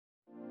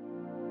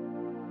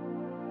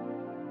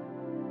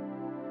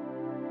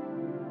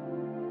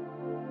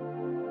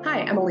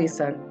Hi, I'm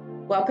Elisa.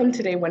 Welcome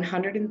to day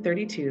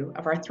 132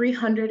 of our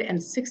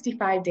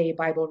 365-day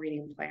Bible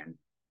reading plan.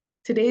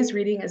 Today's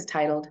reading is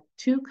titled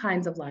Two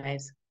Kinds of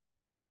Lives.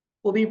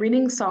 We'll be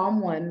reading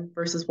Psalm 1,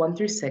 verses 1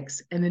 through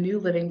 6 in the New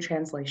Living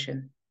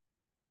Translation.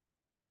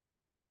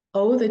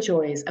 Oh, the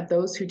joys of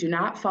those who do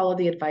not follow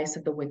the advice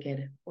of the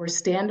wicked, or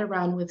stand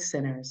around with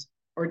sinners,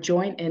 or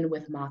join in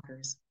with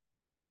mockers.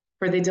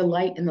 For they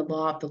delight in the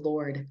law of the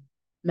Lord,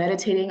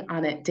 meditating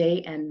on it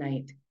day and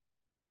night.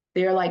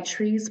 They are like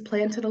trees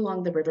planted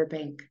along the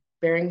riverbank,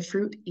 bearing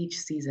fruit each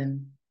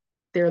season.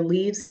 Their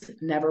leaves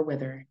never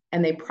wither,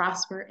 and they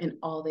prosper in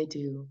all they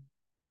do.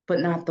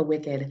 But not the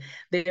wicked.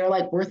 They are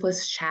like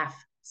worthless chaff,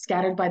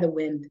 scattered by the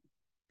wind.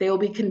 They will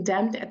be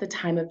condemned at the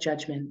time of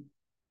judgment.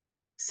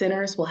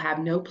 Sinners will have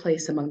no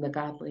place among the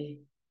godly,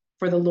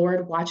 for the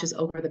Lord watches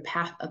over the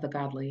path of the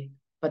godly,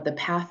 but the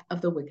path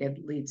of the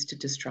wicked leads to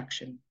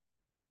destruction.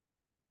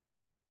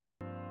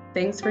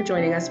 Thanks for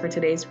joining us for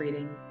today's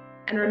reading.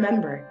 And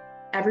remember,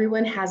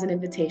 everyone has an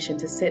invitation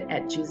to sit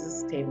at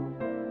Jesus' table.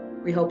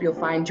 We hope you'll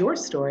find your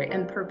story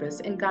and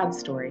purpose in God's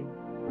story.